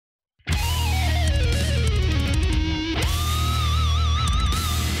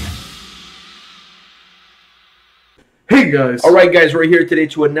guys. All right, guys, we're here today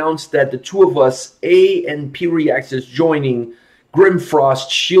to announce that the two of us, A&P-Reacts, is joining Grimfrost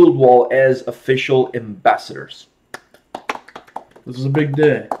Shield Wall as official ambassadors. This is a big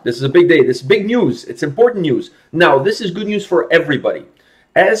day. This is a big day. This is big news. It's important news. Now, this is good news for everybody.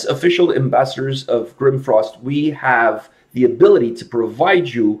 As official ambassadors of Grimfrost, we have the ability to provide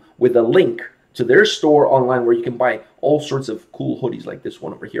you with a link to their store online where you can buy all sorts of cool hoodies like this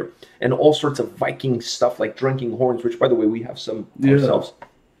one over here, and all sorts of Viking stuff like drinking horns, which, by the way, we have some ourselves.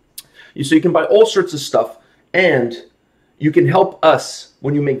 So you can buy all sorts of stuff, and you can help us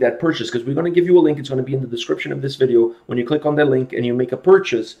when you make that purchase, because we're going to give you a link. It's going to be in the description of this video. When you click on that link and you make a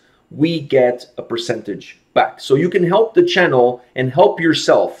purchase, we get a percentage back. So you can help the channel and help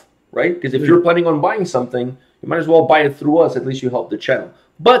yourself, right? Because if you're planning on buying something, you might as well buy it through us. At least you help the channel.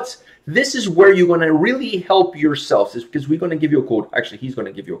 But this is where you're going to really help yourselves, is because we're going to give you a code. Actually, he's going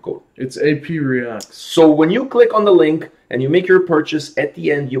to give you a code. It's A&P-Reacts. So when you click on the link and you make your purchase, at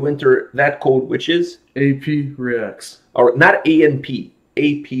the end, you enter that code, which is? A&P-Reacts. Or not A&P,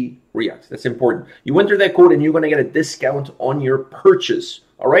 A&P-Reacts. That's important. You enter that code and you're going to get a discount on your purchase.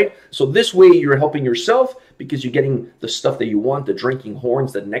 All right? So this way you're helping yourself because you're getting the stuff that you want, the drinking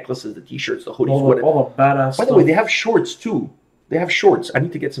horns, the necklaces, the t-shirts, the hoodies, whatever. All the badass stuff. By the way, they have shorts too. They have shorts. I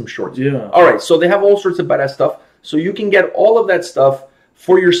need to get some shorts. Yeah. All right. So they have all sorts of badass stuff. So you can get all of that stuff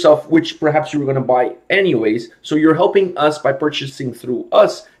for yourself, which perhaps you were going to buy anyways. So you're helping us by purchasing through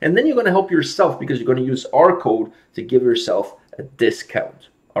us. And then you're going to help yourself because you're going to use our code to give yourself a discount.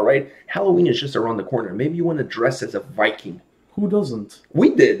 All right. Halloween is just around the corner. Maybe you want to dress as a Viking. Who doesn't?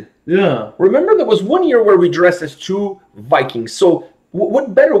 We did. Yeah. Remember, there was one year where we dressed as two Vikings. So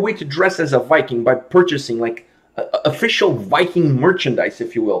what better way to dress as a Viking by purchasing like official Viking merchandise,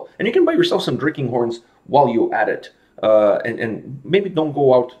 if you will. And you can buy yourself some drinking horns while you're at it. And maybe don't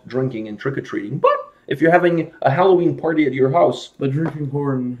go out drinking and trick-or-treating. But if you're having a Halloween party at your house, the drinking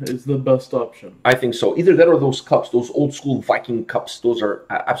horn is the best option. I think so. Either that or those cups, those old school Viking cups. Those are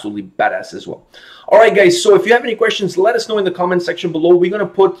absolutely badass as well. All right, guys. So if you have any questions, let us know in the comment section below. We're going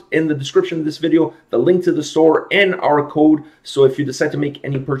to put in the description of this video the link to the store and our code. So if you decide to make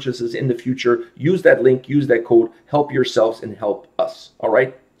any purchases in the future, use that link, use that code, help yourselves and help us. All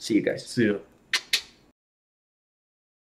right. See you guys. See you.